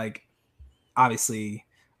shows that, like, obviously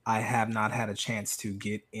I have not had a chance to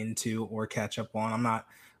get into or catch up on. I'm not.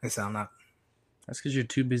 That's because you're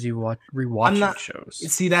too busy rewatching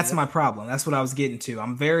shows. See, that's my problem. That's what I was getting to.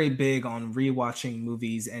 I'm very big on rewatching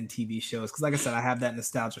movies and TV shows because, like I said, I have that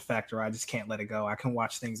nostalgia factor. I just can't let it go. I can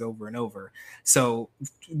watch things over and over. So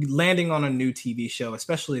landing on a new TV show,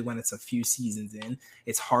 especially when it's a few seasons in,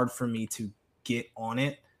 it's hard for me to get on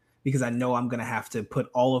it because I know I'm going to have to put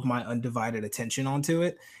all of my undivided attention onto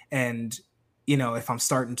it. And, if I'm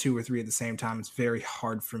starting 2 or 3 at the same time, it's very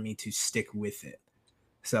hard for me to stick with it.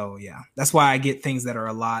 So, yeah, that's why I get things that are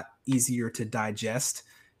a lot easier to digest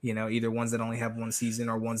either ones that only have one season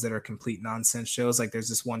or ones that are complete nonsense shows. Like there's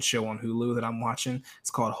this one show on Hulu that I'm watching.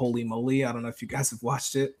 It's called Holy Moly. I don't know if you guys have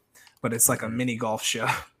watched it, but it's like a mini golf show,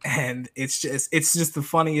 and it's just the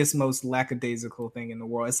funniest, most lackadaisical thing in the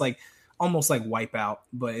world. It's like almost like Wipeout,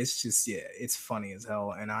 but it's just it's funny as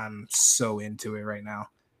hell, and I'm so into it right now.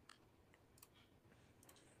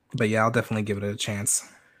 But yeah, I'll definitely give it a chance.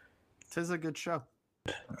 It is a good show.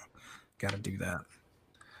 Got to do that.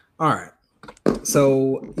 All right.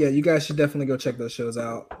 So yeah, you guys should definitely go check those shows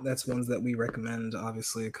out. That's ones that we recommend.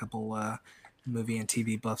 Obviously, a couple movie and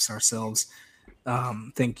TV buffs ourselves.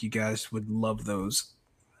 Think you guys would love those.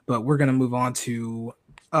 But we're gonna move on to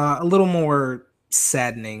a little more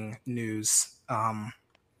saddening news.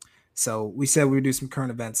 So we said we would do some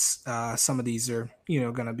current events. Some of these are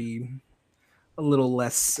gonna be a little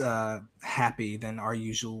less happy than our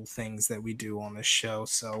usual things that we do on this show.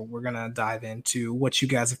 So we're gonna dive into what you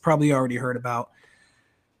guys have probably already heard about.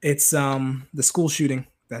 It's the school shooting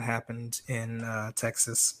that happened in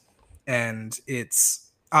Texas, and it's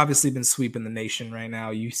obviously been sweeping the nation right now.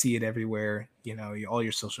 You see it everywhere, all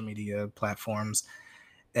your social media platforms.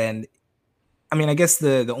 And I mean, I guess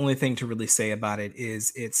the only thing to really say about it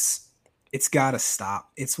is it's got to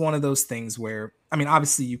stop. It's one of those things where, I mean,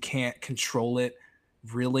 obviously you can't control it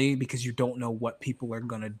really because you don't know what people are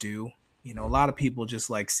going to do. A lot of people just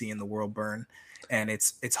like seeing the world burn, and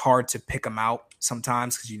it's hard to pick them out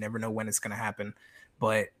sometimes because you never know when it's going to happen.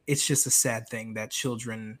 But it's just a sad thing that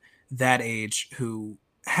children that age who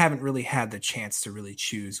haven't really had the chance to really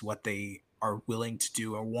choose what they are willing to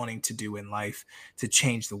do or wanting to do in life to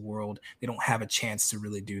change the world, they don't have a chance to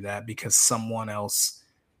really do that because someone else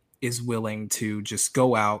is willing to just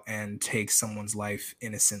go out and take someone's life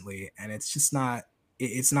innocently. And it's just not,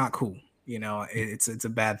 it's not cool. It's a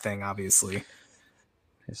bad thing, obviously.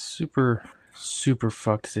 It's super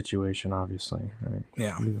fucked situation, obviously. Right?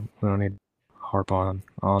 Yeah. We don't need to harp on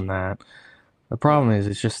that. The problem is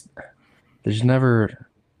there's just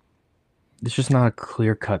not a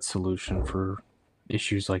clear-cut solution for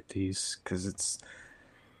issues like these, because it's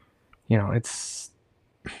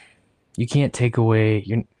you can't take away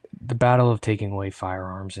the battle of taking away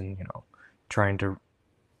firearms and trying to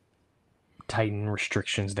tighten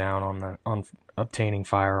restrictions down on obtaining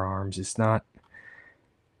firearms. It's not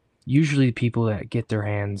usually people that get their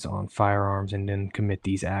hands on firearms and then commit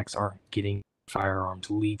these acts aren't getting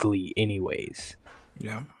firearms legally anyways.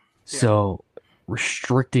 Yeah. So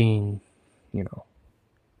restricting,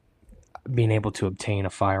 being able to obtain a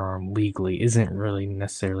firearm legally isn't really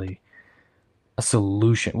necessarily a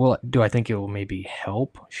solution. Well, do I think it will maybe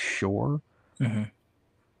help? Sure. Mm-hmm.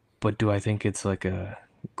 But do I think it's like a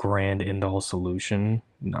grand end-all solution?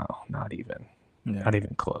 No, not even. Yeah. Not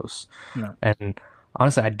even close. No. And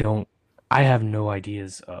honestly, I have no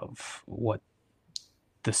ideas of what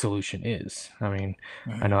the solution is. I mean,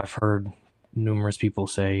 I know I've heard numerous people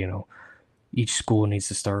say, each school needs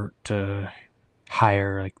to start to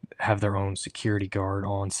have their own security guard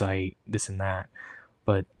on site, this and that.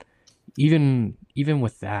 But even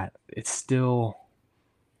with that, it's still,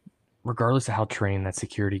 regardless of how trained that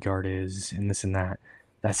security guard is and this and that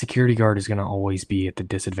security guard is going to always be at the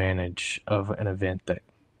disadvantage of an event that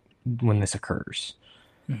when this occurs.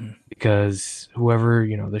 Mm-hmm. Because whoever,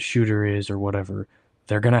 the shooter is or whatever,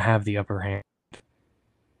 they're going to have the upper hand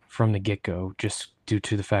from the get-go just due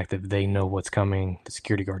to the fact that they know what's coming. The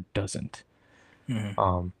security guard doesn't.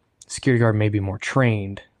 Mm-hmm. Security guard may be more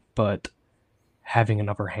trained, but having an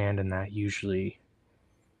upper hand in that usually,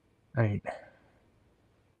 I mean,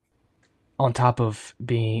 on top of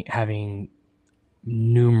having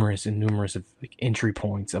numerous of entry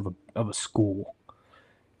points of a school,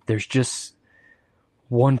 there's just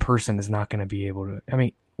one person is not going to be able to. I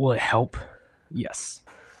mean, will it help? Yes.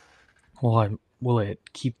 Will it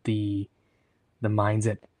keep the minds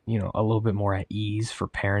at a little bit more at ease for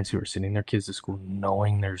parents who are sending their kids to school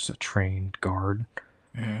knowing there's a trained guard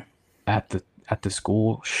at the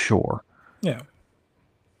school? Sure. Yeah.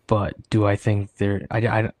 But do I think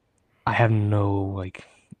I have no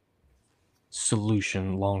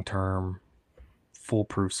solution, long-term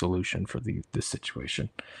foolproof solution for this situation.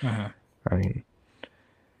 I mean,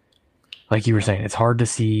 like you were saying, it's hard to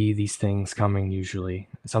see these things coming usually.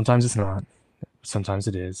 Sometimes it's not. Sometimes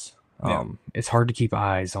it is. It's hard to keep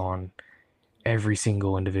eyes on every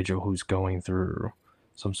single individual who's going through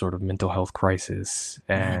some sort of mental health crisis,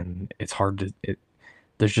 and it's hard to.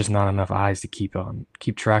 There's just not enough eyes to keep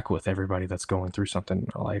track with everybody that's going through something in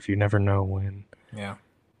their life. You never know when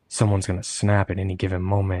someone's going to snap at any given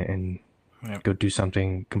moment and go do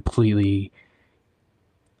something completely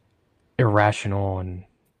irrational and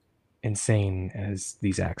insane as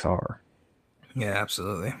these acts are. Yeah,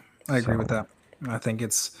 absolutely. I agree with that. I think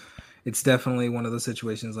it's definitely one of those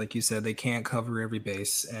situations, like you said, they can't cover every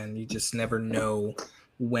base, and you just never know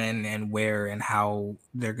when and where and how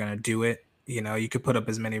they're gonna do it. You could put up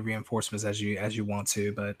as many reinforcements as you want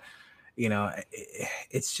to, but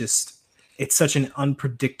it's just it's such an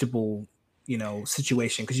unpredictable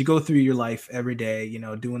situation, because you go through your life every day,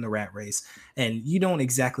 doing the rat race, and you don't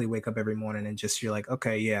exactly wake up every morning and just you're like,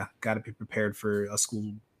 okay, yeah, got to be prepared for a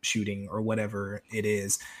school shooting or whatever it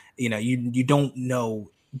is. You don't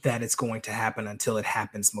know that it's going to happen until it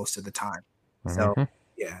happens most of the time. So Mm-hmm.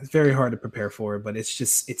 yeah, it's very hard to prepare for it, but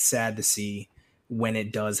it's sad to see when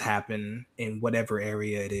it does happen in whatever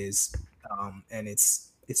area it is. And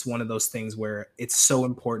it's one of those things where it's so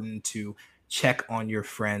important to check on your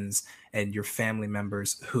friends and your family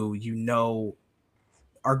members who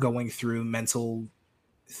are going through mental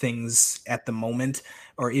things at the moment,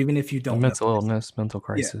 or even if you A don't know. mental illness, mental Yeah,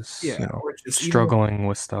 crisis, yeah, or just even struggling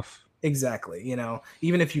with stuff. exactly,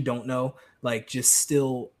 even if you don't know, like, just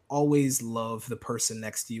still always love the person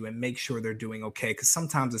next to you and make sure they're doing okay, because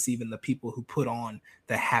sometimes it's even the people who put on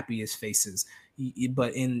the happiest faces,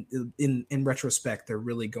 but in retrospect they're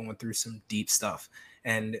really going through some deep stuff.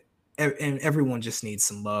 And everyone just needs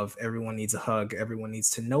some love, everyone needs a hug, everyone needs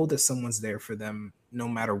to know that someone's there for them no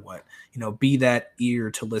matter what. Be that ear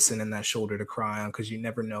to listen and that shoulder to cry on, because you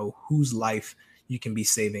never know whose life you can be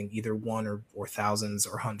saving, either one or thousands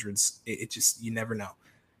or hundreds. It just, you never know.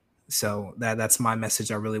 So that's my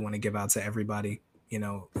message I really want to give out to everybody,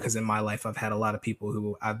 because in my life I've had a lot of people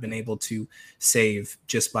who I've been able to save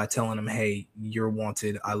just by telling them, hey, you're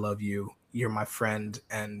wanted, I love you, you're my friend,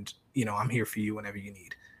 and I'm here for you whenever you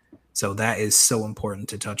need. So that is so important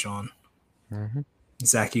to touch on. Mm-hmm.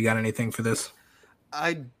 Zach, you got anything for this?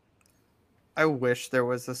 I wish there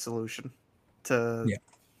was a solution to Yeah.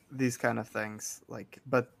 these kind of things,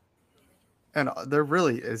 but there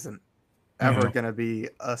really isn't ever Mhm. going to be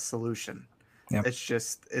a solution. Yep. It's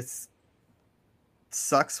just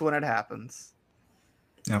sucks when it happens.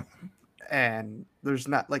 Yep. And there's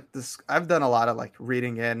not like this. I've done a lot of like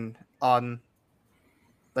reading in on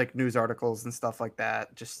like news articles and stuff like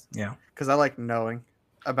that, just Yeah. because I like knowing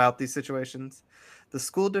about these situations. The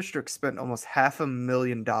school district spent almost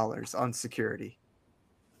 $500,000 on security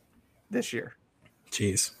this year.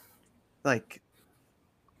 Jeez. Like,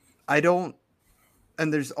 I don't,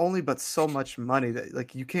 and there's only but so much money that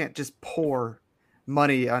like you can't just pour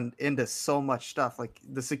money on into so much stuff. Like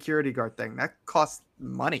the security guard thing that costs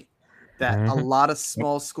money that a Mm-hmm. lot of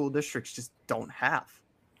small school districts just don't have.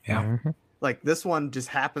 Yeah. Mm-hmm. Like this one just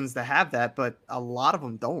happens to have that, but a lot of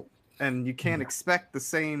them don't. And you can't Yeah. expect the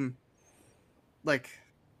same, like,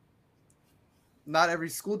 not every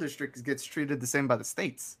school district gets treated the same by the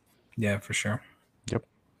states Yeah, for sure. Yep.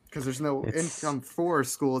 because there's no It's income for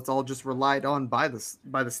school. It's all just relied on by the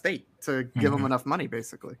state to give them enough money,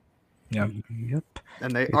 basically. Yeah. Yep.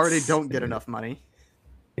 And they already It's don't get enough money.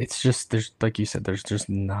 it's just there's like you said, there's just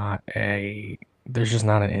not an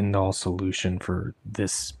end all solution for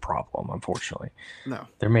this problem, unfortunately. No.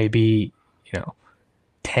 There may be,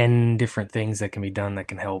 10 different things that can be done that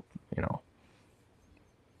can help,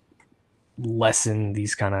 lessen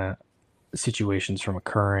these kind of situations from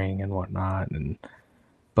occurring and whatnot.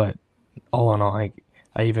 But all in all, I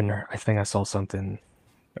think I saw something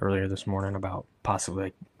earlier this morning about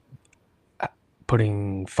possibly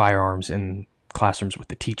putting firearms in classrooms with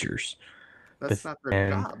the teachers. That's not their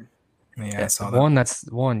And job. Yeah, I saw that. that's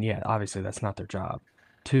one, yeah, obviously that's not their job.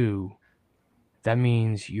 Two, that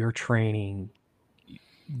means your training,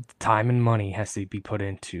 time and money has to be put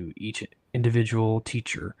into each individual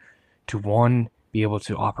teacher to, one, be able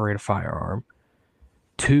to operate a firearm,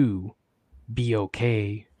 two, be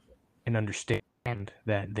okay and understand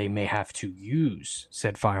that they may have to use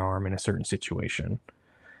said firearm in a certain situation,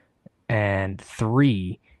 and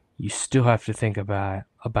three, you still have to think about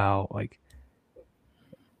like,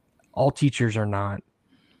 all teachers are not,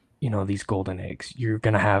 these golden eggs. You're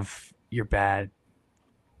gonna have your bad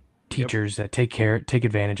teachers that take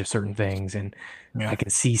advantage of certain things, and Yeah. I can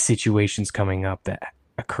see situations coming up that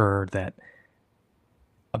occur that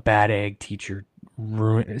a bad egg teacher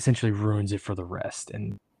essentially ruins it for the rest,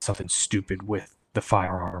 and something stupid with the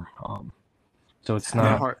firearm. So it's Having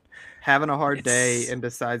a not. hard having a hard day It's and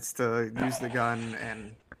decides to use the gun,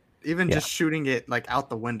 and even yeah. just shooting it like out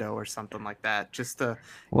the window or something like that, just to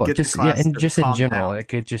Well, get the just yeah, class and to just in calm general, down.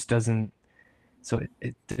 like it just doesn't. So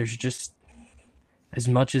there's just, as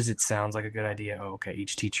much as it sounds like a good idea. Oh, okay,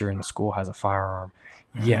 each teacher in the school has a firearm.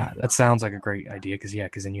 Yeah, that sounds like a great idea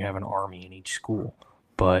because then you have an army in each school.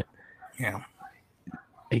 But Yeah.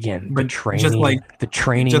 again, But the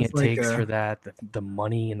training, it takes for that, the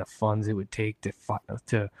money and the funds it would take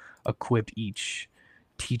to equip each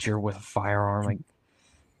teacher with a firearm, like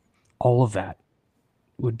all of that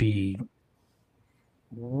would be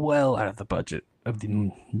well out of the budget of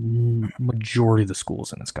the majority of the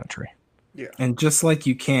schools in this country. Yeah. And just like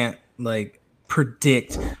you can't like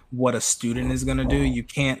predict what a student is going to do, you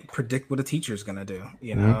can't predict what a teacher is going to do,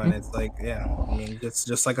 you know? Mm-hmm. And it's like, yeah, I mean, it's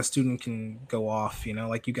just like a student can go off, you know,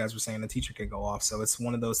 like you guys were saying, a teacher could go off. So it's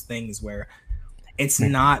one of those things where it's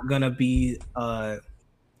not going to be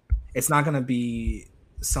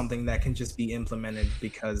something that can just be implemented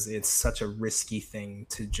because it's such a risky thing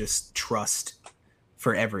to just trust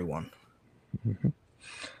for everyone. Mm-hmm.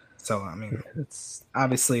 So, I mean,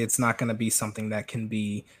 obviously it's not going to be something that can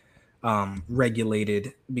be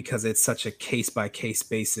regulated because it's such a case-by-case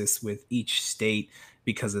basis with each state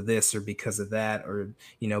because of this or because of that, or,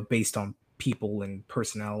 you know, based on people and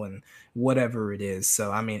personnel and whatever it is.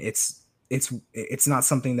 So, I mean, it's not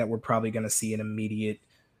something that we're probably going to see an immediate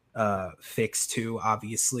fix to,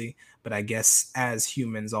 obviously, but I guess as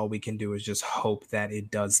humans, all we can do is just hope that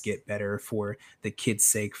it does get better for the kids'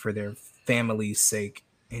 sake, for their family's sake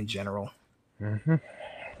in general. Mm-hmm.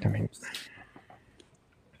 I mean,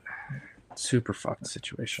 super fucked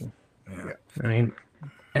situation. Yeah. I mean,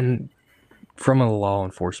 and from a law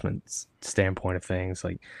enforcement standpoint of things,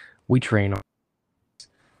 like we train at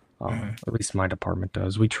least my department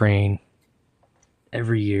does. We train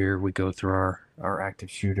every year. We go through our active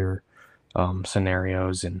shooter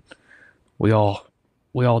scenarios, and we all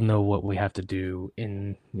know what we have to do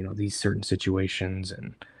in, you know, these certain situations.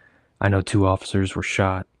 And I know 2 officers were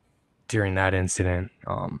shot during that incident.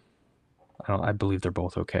 I believe they're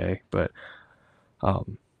both okay, but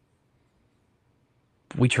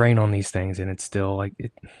we train on these things, and it's still like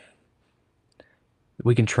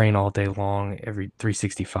we can train all day long, every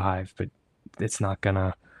 365, but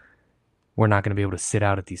we're not gonna be able to sit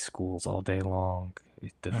out at these schools all day long.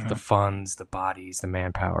 The funds, the bodies, the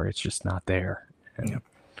manpower, it's just not there. And you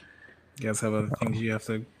guys have other things you have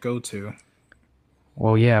to go to.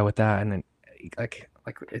 Well, yeah, with that, and then like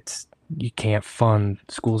it's, you can't fund,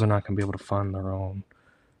 schools are not going to be able to fund their own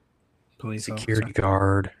police security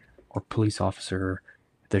guard or police officer.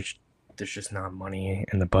 There's just not money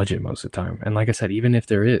in the budget most of the time. And like I said, even if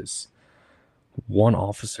there is one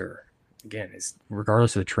officer, again, is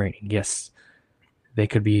regardless of the training, yes, they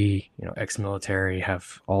could be, you know, ex-military,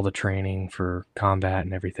 have all the training for combat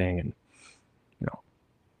and everything, and, you know,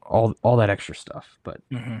 all that extra stuff, but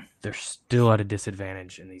they're still at a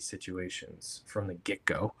disadvantage in these situations from the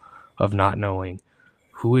get-go of not knowing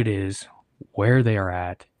who it is, where they are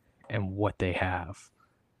at, and what they have,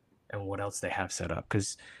 and what else they have set up.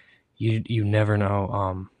 Because you never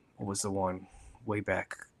know. What was the one way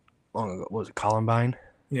back long ago? Was it Columbine?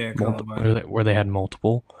 Yeah, Columbine. Where they had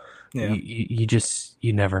multiple. Yeah.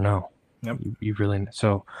 You never know. Yep. You really.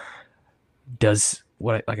 So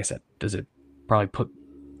like I said, does it probably put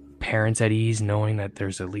parents at ease knowing that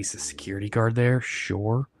there's at least a security guard there?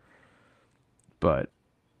 Sure. But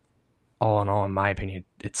all in all, in my opinion,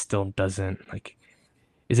 it still doesn't, like,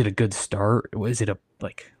 is it a good start? Is it a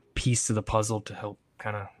piece to the puzzle to help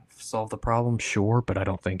kind of solve the problem? Sure, but I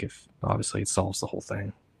don't think obviously it solves the whole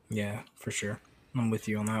thing. Yeah, for sure. I'm with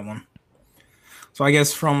you on that one. So I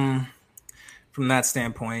guess from that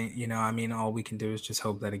standpoint, you know, I mean, all we can do is just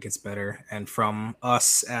hope that it gets better. And from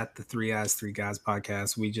us at the 3 Eyes, 3 Guys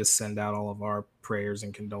podcast, we just send out all of our prayers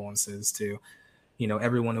and condolences to, you know,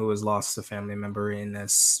 everyone who has lost a family member in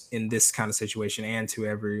this kind of situation, and to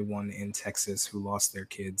everyone in Texas who lost their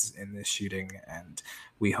kids in this shooting. And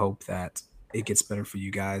we hope that it gets better for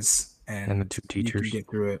you guys and the 2 teachers. You can get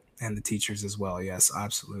through it, and the teachers as well. Yes,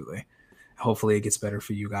 absolutely. Hopefully it gets better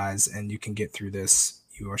for you guys and you can get through this.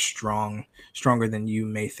 You are stronger than you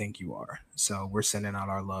may think you are. So we're sending out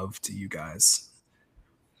our love to you guys.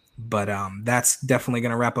 But that's definitely going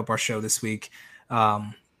to wrap up our show this week.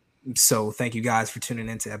 So thank you guys for tuning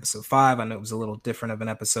into episode 5. I know it was a little different of an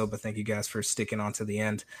episode, but thank you guys for sticking on to the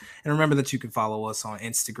end. And remember that you can follow us on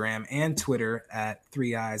Instagram and Twitter at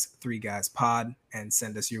 3 Eyes 3 Guys Pod, and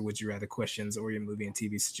send us your Would You Rather questions or your movie and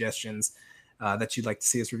TV suggestions that you'd like to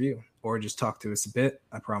see us review, or just talk to us a bit.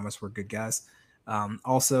 I promise we're good guys.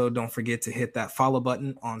 Also, don't forget to hit that follow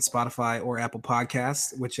button on Spotify or Apple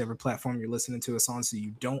Podcasts, whichever platform you're listening to us on, so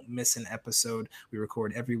you don't miss an episode. We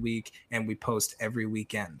record every week and we post every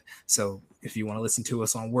weekend. So if you want to listen to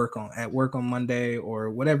us at work on Monday,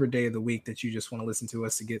 or whatever day of the week that you just want to listen to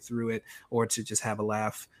us to get through it, or to just have a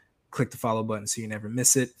laugh, click the follow button so you never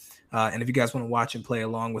miss it. And if you guys want to watch and play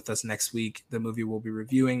along with us next week, the movie we'll be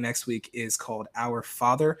reviewing next week is called Our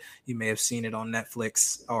Father. You may have seen it on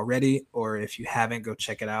Netflix already, or if you haven't, go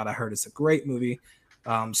check it out. I heard it's a great movie.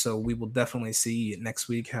 So we will definitely see next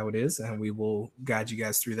week how it is, and we will guide you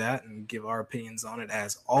guys through that and give our opinions on it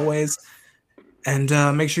as always. And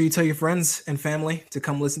make sure you tell your friends and family to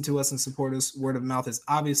come listen to us and support us. Word of mouth is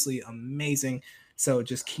obviously amazing. So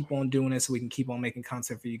just keep on doing it so we can keep on making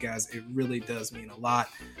content for you guys. It really does mean a lot.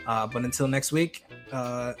 But until next week,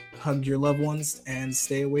 hug your loved ones and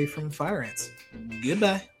stay away from fire ants.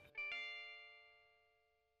 Goodbye.